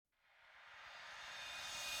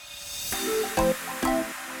Hey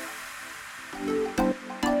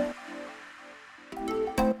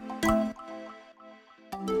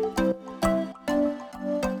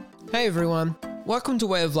everyone, welcome to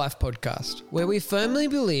Way of Life podcast, where we firmly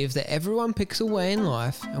believe that everyone picks a way in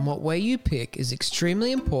life and what way you pick is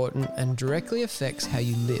extremely important and directly affects how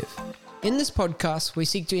you live. In this podcast, we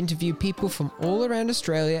seek to interview people from all around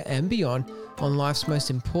Australia and beyond on life's most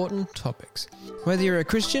important topics. Whether you're a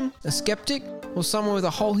Christian, a skeptic, or someone with a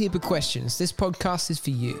whole heap of questions, this podcast is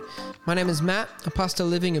for you. My name is Matt, a pastor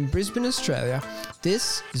living in Brisbane, Australia.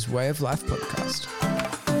 This is Way of Life podcast.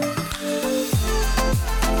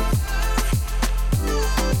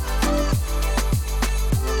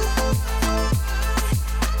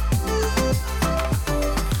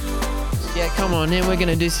 Come on in, we're going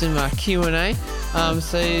to do some Q&A.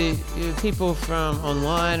 So people from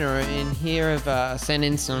online or in here have sent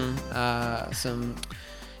in some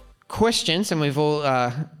questions, and we've all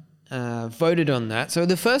voted on that. So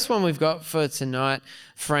the first one we've got for tonight,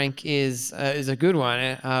 Frank, is a good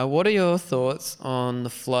one. What are your thoughts on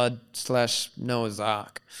the flood / Noah's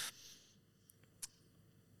Ark?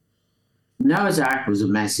 Noah's Ark was a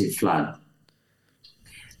massive flood,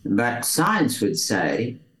 but science would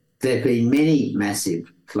say there have been many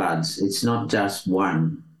massive floods. It's not just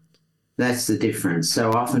one. That's the difference.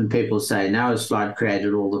 So often people say Noah's flood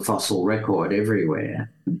created all the fossil record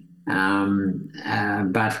everywhere.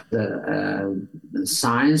 But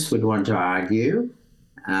science would want to argue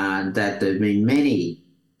that there have been many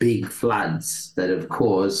big floods that have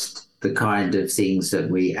caused the kind of things that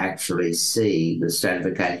we actually see, the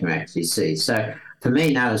stratification we actually see. So for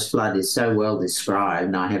me, Noah's flood is so well described,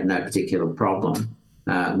 and I have no particular problem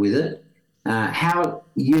with it. How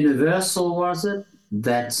universal was it?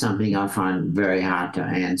 That's something I find very hard to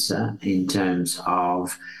answer in terms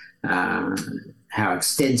of how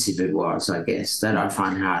extensive it was, I guess. That I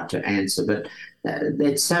find hard to answer. But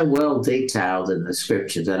it's so well detailed in the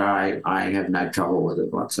scripture that I have no trouble with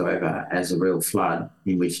it whatsoever as a real flood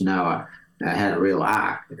in which Noah had a real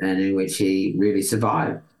ark and in which he really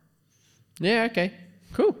survived. Yeah, okay,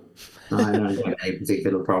 cool. I don't have any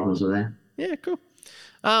particular problems with that. Yeah, cool.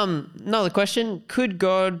 Another question. Could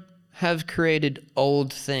God have created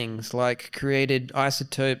old things, like created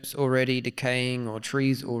isotopes already decaying or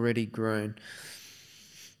trees already grown?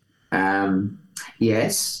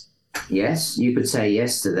 Yes, you could say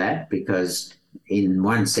yes to that, because in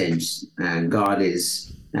one sense, God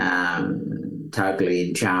is totally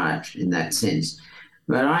in charge in that sense.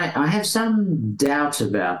 But I have some doubt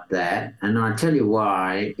about that, and I'll tell you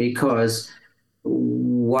why. Because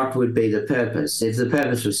what would be the purpose? If the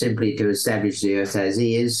purpose was simply to establish the earth as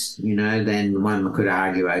is, then one could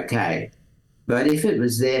argue, okay. But if it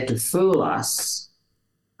was there to fool us,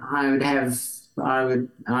 I would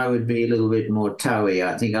be a little bit more toey.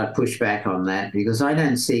 I think I'd push back on that, because I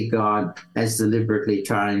don't see God as deliberately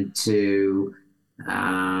trying to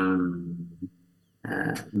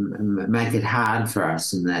make it hard for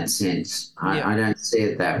us in that sense. I don't see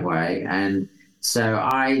it that way. And so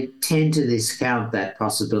I tend to discount that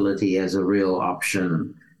possibility as a real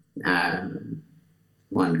option.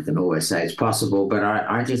 One can always say it's possible, but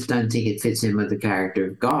I just don't think it fits in with the character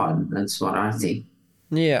of God. That's what I think.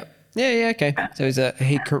 Yeah, okay. So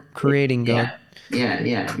he's creating God.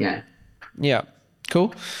 Yeah.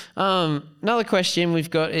 Cool. Another question we've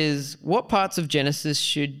got is, what parts of Genesis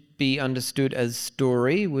should be understood as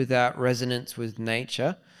story without resonance with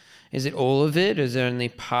nature? Is it all of it, or is there only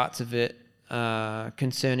parts of it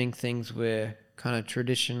concerning things where kind of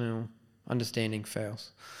traditional understanding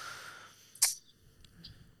fails?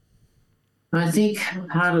 I think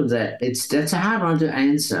part of that's a hard one to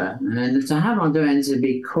answer, and it's a hard one to answer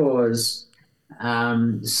because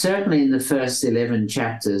certainly in the first 11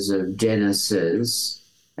 chapters of Genesis,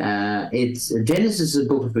 Genesis is a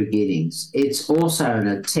book of beginnings. It's also an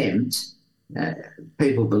attempt.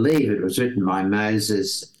 People believe it was written by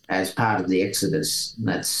Moses as part of the Exodus.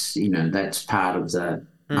 That's part of the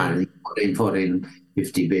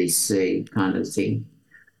 1450 BC kind of thing.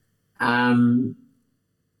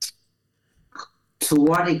 To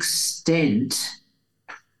what extent,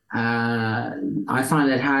 I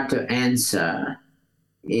find it hard to answer,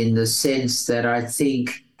 in the sense that I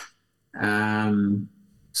think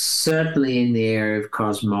certainly in the area of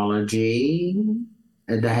cosmology,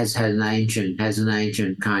 it has an ancient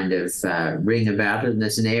kind of ring about it, and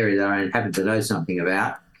there's an area that I happen to know something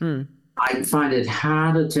about. I find it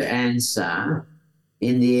harder to answer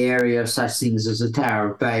in the area of such things as the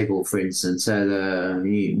Tower of Babel, for instance. So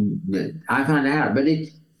I find it hard. But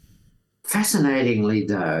fascinatingly,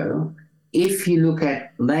 though, if you look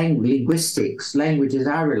at linguistics, languages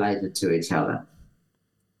are related to each other.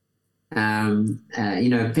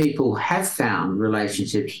 People have found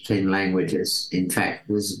relationships between languages. In fact,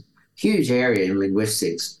 there's a huge area in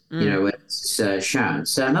linguistics, where it's shown.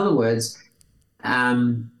 So, in other words,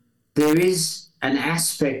 there is an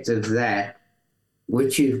aspect of that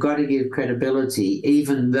which you've got to give credibility,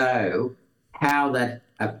 even though how that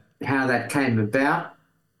came about,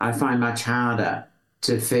 I find much harder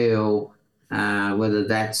to feel whether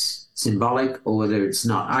that's symbolic or whether it's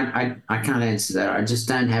not. I can't answer that. I just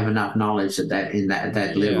don't have enough knowledge at that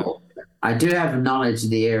level. I do have knowledge of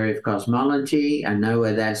the area of cosmology. I know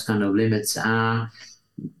where those kind of limits are,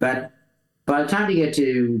 but by the time you get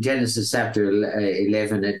to Genesis chapter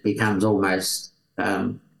 11, it becomes almost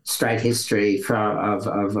straight history of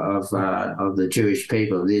the Jewish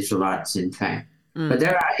people, the Israelites, in fact. But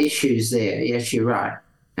there are issues there. Yes, you're right.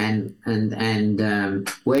 And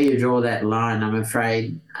where you draw that line, I'm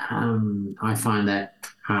afraid, I find that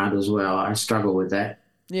hard as well. I struggle with that.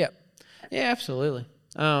 Yeah, absolutely.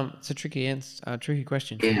 It's a tricky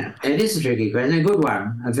question. Yeah, it is a tricky question. A good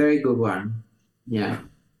one, a very good one. Yeah.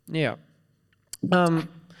 Yeah.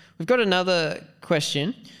 We've got another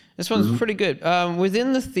question. This one's pretty good.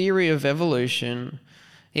 Within the theory of evolution,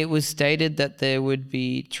 it was stated that there would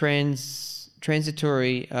be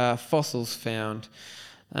transitory fossils found.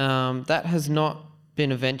 That has not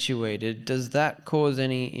been eventuated. Does that cause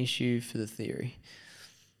any issue for the theory?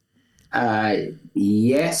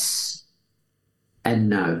 Yes and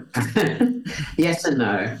no. Yes and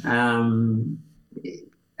no.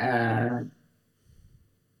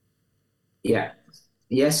 Yeah.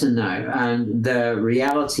 Yes and no. The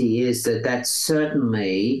reality is that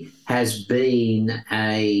certainly has been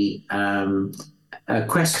a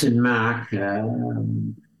question mark.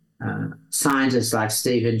 Scientists like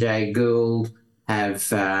Stephen Jay Gould have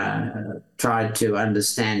tried to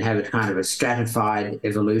understand, have a kind of a stratified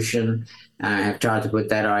evolution, have tried to put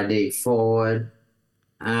that idea forward.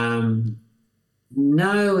 No,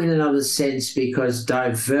 in another sense, because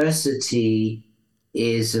diversity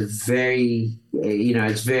is a very,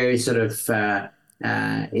 it's very sort of,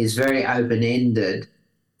 is very open-ended,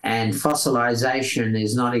 and fossilization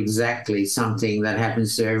is not exactly something that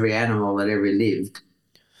happens to every animal that ever lived.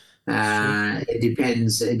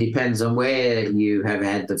 It depends on where you have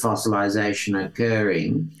had the fossilization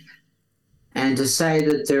occurring. And to say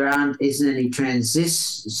that there isn't any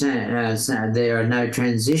there are no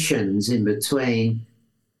transitions in between,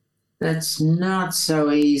 that's not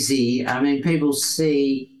so easy. I mean, people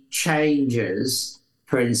see changes,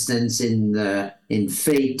 for instance, in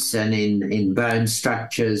feet and in bone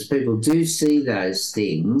structures. People do see those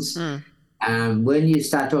things. When you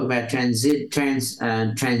start talking about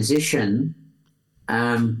transition,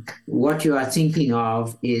 what you are thinking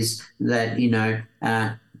of is that,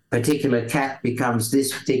 particular cat becomes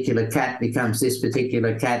this particular cat, becomes this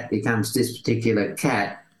particular cat, becomes this particular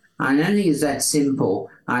cat. I don't think it's that simple.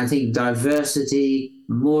 I think diversity,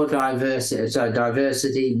 more diversity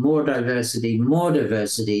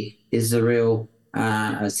is the real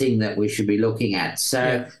thing that we should be looking at.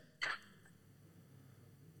 So,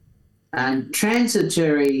 and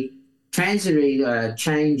transitory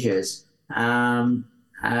changes,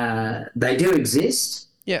 they do exist.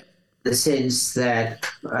 Yeah. The sense that,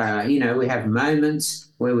 we have moments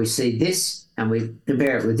where we see this and we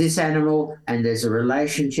compare it with this animal and there's a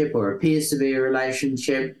relationship or appears to be a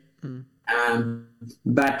relationship.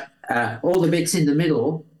 But all the bits in the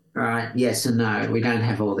middle, right, yes and no, we don't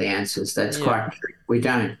have all the answers. That's quite true. We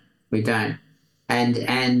don't. And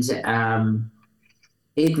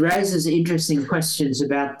it raises interesting questions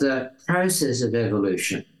about the process of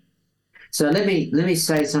evolution. So let me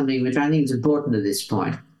say something which I think is important at this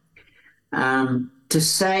point. To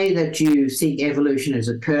say that you think evolution has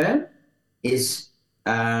occurred is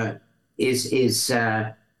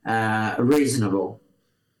reasonable.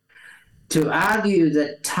 To argue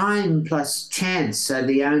that time plus chance are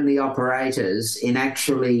the only operators in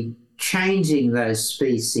actually changing those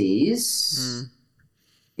species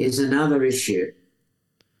is another issue.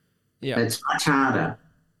 Yeah. It's much harder.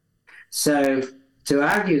 So to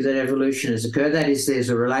argue that evolution has occurred, that is, there's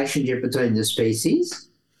a relationship between the species,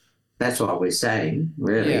 that's what we're saying,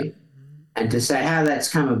 really. Yeah. And to say how that's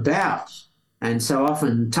come about, and so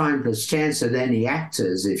often time plus chance are then the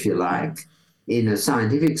actors, if you like, in a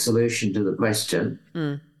scientific solution to the question.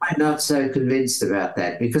 I'm not so convinced about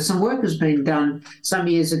that, because some work has been done some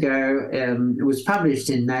years ago. It was published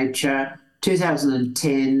in Nature,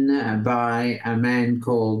 2010, by a man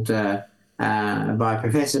called, by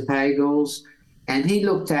Professor Pagels, and he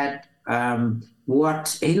looked at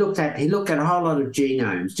he looked at a whole lot of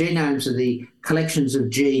genomes. Genomes are the collections of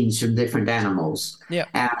genes from different animals. Yeah.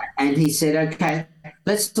 And he said, okay,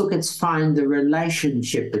 let's look at find the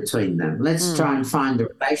relationship between them. Let's try and find the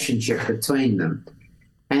relationship between them.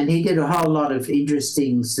 And he did a whole lot of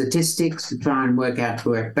interesting statistics to try and work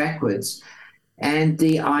backwards. And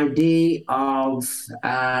the idea of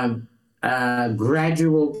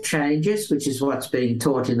gradual changes, which is what's being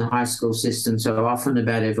taught in the high school system so often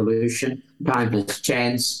about evolution, time plus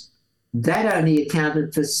chance, that only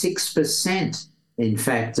accounted for 6%, in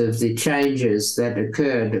fact, of the changes that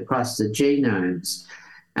occurred across the genomes.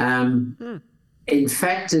 In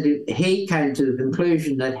fact, he came to the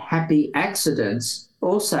conclusion that happy accidents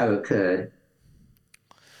also occurred,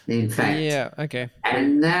 in fact. Yeah, okay.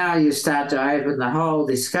 And now you start to open the whole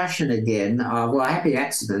discussion again of, well, happy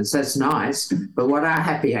accidents, that's nice, but what are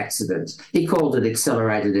happy accidents? He called it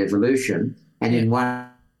accelerated evolution, and in one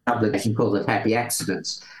publication called it happy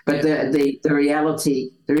accidents. But the reality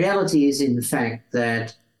is, in fact,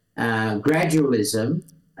 that gradualism,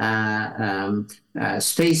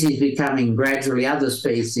 species becoming gradually other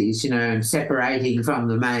species, and separating from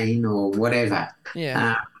the main or whatever.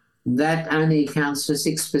 That only accounts for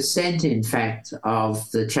 6%, in fact, of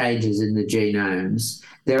the changes in the genomes.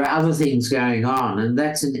 There are other things going on, and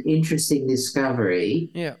that's an interesting discovery.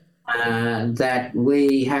 That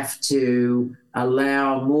we have to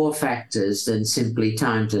allow more factors than simply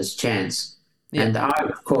time plus chance. And I,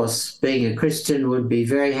 of course, being a Christian, would be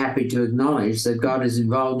very happy to acknowledge that God is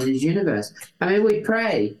involved in his universe. I mean, we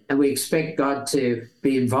pray and we expect God to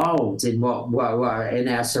be involved in what in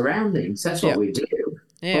our surroundings. That's what we do.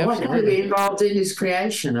 But why can't he be involved in his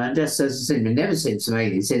creation? It never seems to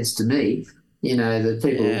make any sense to me, that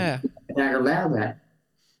people don't allow that.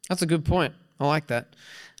 That's a good point. I like that.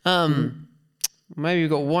 Maybe we've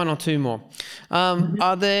got one or two more.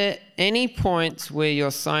 Are there any points where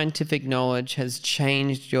your scientific knowledge has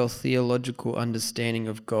changed your theological understanding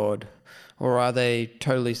of God, or are they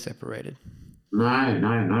totally separated?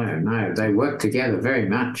 No. They work together very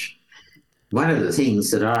much. One of the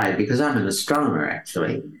things that because I'm an astronomer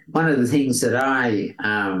actually, one of the things that I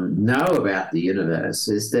know about the universe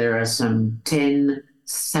is there are some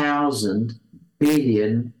 10,000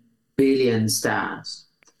 billion stars.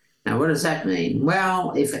 Now, what does that mean?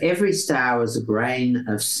 Well, if every star was a grain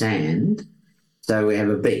of sand, so we have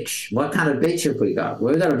a beach. What kind of beach have we got?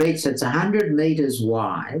 We've got a beach that's 100 meters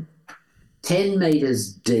wide, 10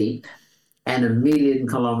 meters deep, and 1 million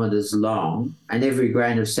kilometers long, and every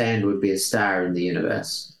grain of sand would be a star in the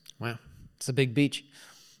universe. Wow. It's a big beach.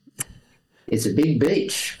 It's a big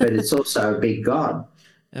beach, but it's also a big God.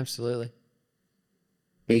 Absolutely.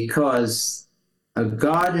 Because a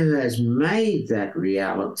God who has made that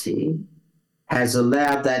reality has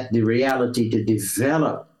allowed the reality to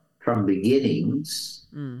develop from beginnings,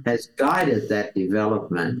 has guided that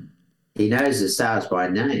development. He knows the stars by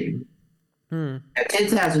name.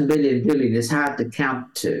 10,000 billion is hard to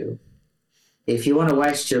count to. If you want to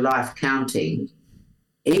waste your life counting,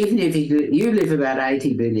 even if you live about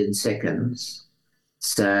 80 billion seconds,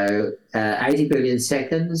 so 80 billion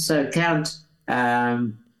seconds, so count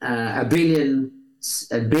a billion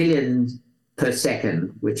per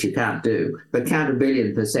second, which you can't do, but count 1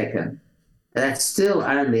 billion per second. That's still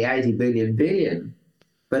only 80 billion.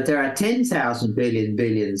 But there are 10,000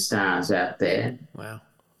 billion stars out there. Wow.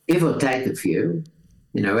 Give or take a few.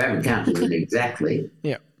 We haven't counted them exactly.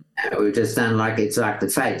 We've just done it's like the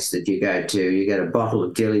fates that you go to. You get a bottle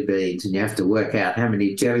of jelly beans and you have to work out how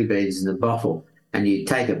many jelly beans in the bottle. And you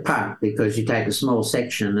take a punt because you take a small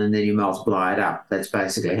section and then you multiply it up. That's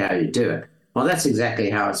basically how you do it. Well, that's exactly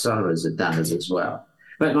how astronomers have done it as well.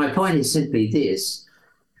 But my point is simply this,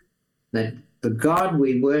 that the God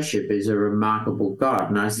we worship is a remarkable God.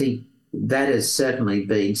 And I think that has certainly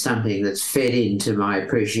been something that's fed into my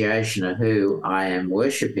appreciation of who I am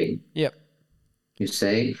worshipping. You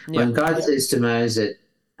see, when God says to Moses,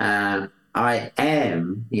 I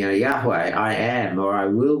am, Yahweh, I am, or I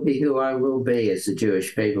will be who I will be, as the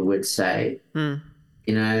Jewish people would say,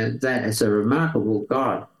 that is a remarkable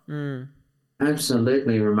God.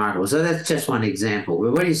 Absolutely remarkable. So that's just one example.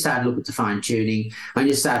 But when you start to look at the fine-tuning, when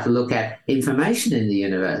you start to look at information in the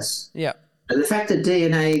universe, the fact that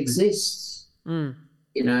DNA exists, how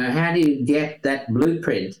do you get that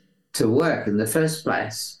blueprint to work in the first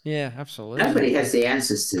place? Yeah, absolutely. Nobody has the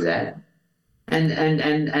answers to that. And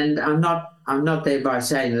I'm not there by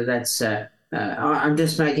saying that that's. I'm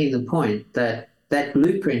just making the point that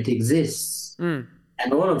blueprint exists, and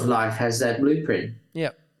all of life has that blueprint.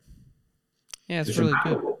 It's really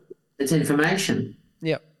remarkable. Good. It's information.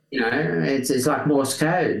 It's like Morse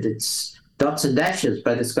code. It's dots and dashes,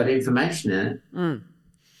 but it's got information in it.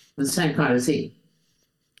 The same kind of thing.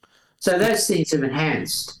 So those things have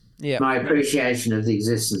enhanced Yeah. my appreciation of the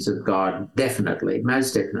existence of God, definitely,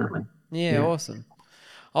 most definitely. Yeah, awesome.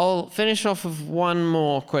 I'll finish off with one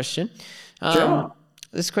more question. Sure.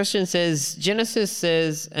 This question says, Genesis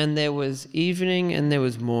says, and there was evening and there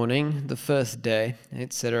was morning, the first day,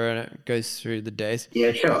 etc. And it goes through the days.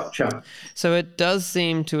 Yeah, sure. So it does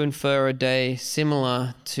seem to infer a day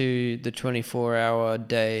similar to the 24-hour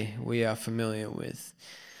day we are familiar with.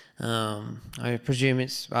 I presume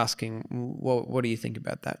it's asking, what do you think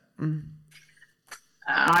about that?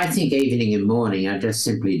 I think evening and morning are just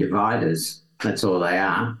simply dividers. That's all they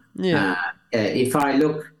are. Yeah. If I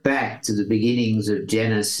look back to the beginnings of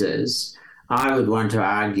Genesis, I would want to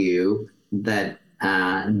argue that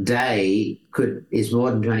day is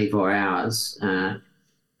more than 24 hours.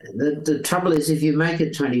 The trouble is, if you make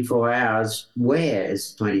it 24 hours, where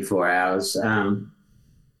is 24 hours?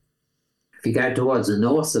 If you go towards the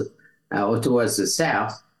north or towards the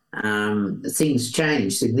south, things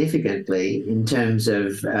change significantly in terms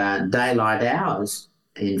of daylight hours,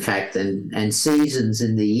 in fact, and seasons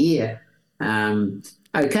in the year.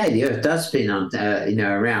 Okay, the Earth does spin on,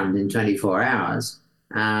 around in 24 hours,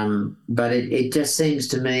 but it just seems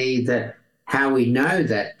to me that how we know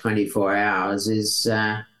that 24 hours is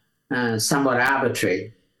somewhat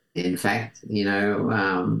arbitrary. In fact,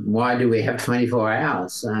 why do we have 24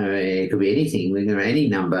 hours? It could be anything. We can have any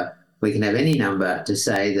number. We can have any number to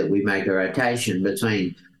say that we make a rotation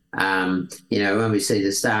between, when we see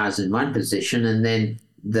the stars in one position and then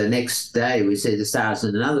the next day we see the stars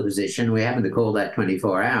in another position. We happen to call that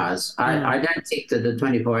 24 hours. I don't think that the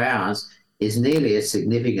 24 hours is nearly as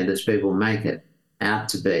significant as people make it out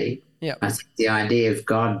to be. Yeah. I think the idea of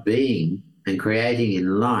God being and creating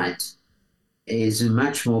in light is a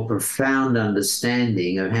much more profound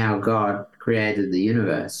understanding of how God created the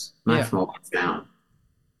universe. Much more profound.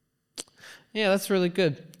 Yeah, that's really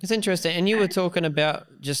good. It's interesting. And you were talking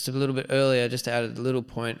about just a little bit earlier, just to add a little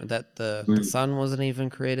point, that the sun wasn't even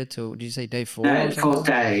created till, did you say day 4? No, fourth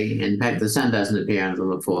day. In fact, the sun doesn't appear until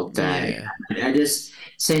the fourth day. Yeah. It just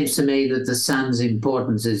seems to me that the sun's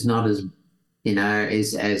importance is not as,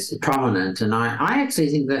 as prominent. And I actually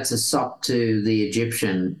think that's a sop to the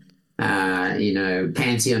Egyptian,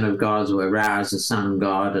 pantheon of gods, where Ra is the sun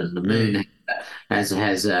god and the moon has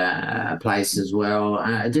a place as well.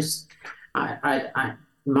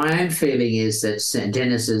 My own feeling is that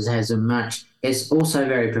Genesis has it's also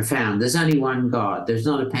very profound. There's only one God. There's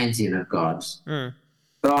not a pantheon of gods.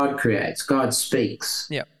 God creates. God speaks.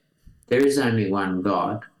 Yep. There is only one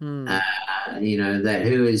God. That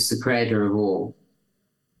who is the creator of all.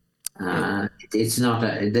 It's not.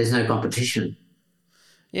 There's no competition.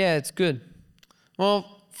 Yeah, it's good.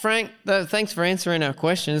 Well, Frank, thanks for answering our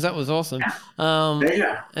questions. That was awesome.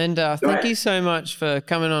 Pleasure. And thank you so much for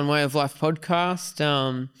coming on Way of Life podcast.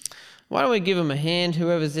 Why don't we give them a hand,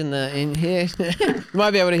 whoever's in here? You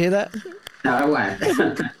might be able to hear that. No, I won't.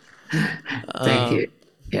 Thank you.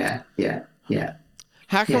 Yeah.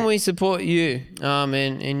 How can we support you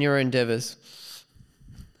in your endeavors?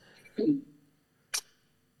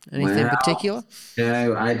 Anything particular?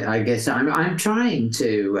 No, I guess I'm trying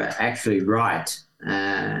to actually write.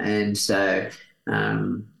 And so,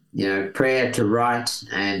 prayer to write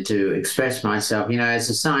and to express myself. As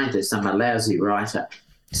a scientist, I'm a lousy writer.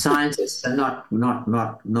 Scientists are not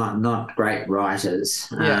great writers.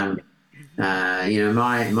 Yeah.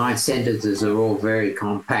 My sentences are all very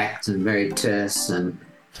compact and very terse, and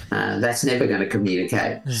that's never going to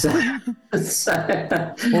communicate. So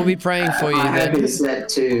we'll be praying for you. I hope is that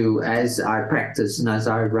too, as I practice and as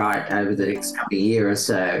I write over the next coming year or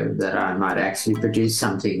so, that I might actually produce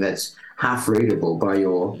something that's half readable by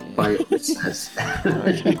your listeners.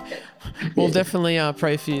 Okay. We'll definitely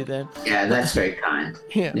pray for you then. Yeah, that's very kind.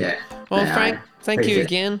 Yeah. Well, Frank, thank you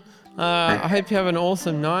again. I hope you have an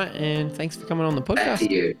awesome night, and thanks for coming on the podcast.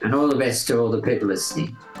 Thank you, and all the best to all the people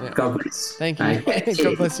listening. Yeah. God bless. Thank you.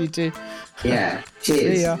 God bless you too. Yeah.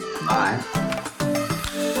 Cheers. See ya. Bye.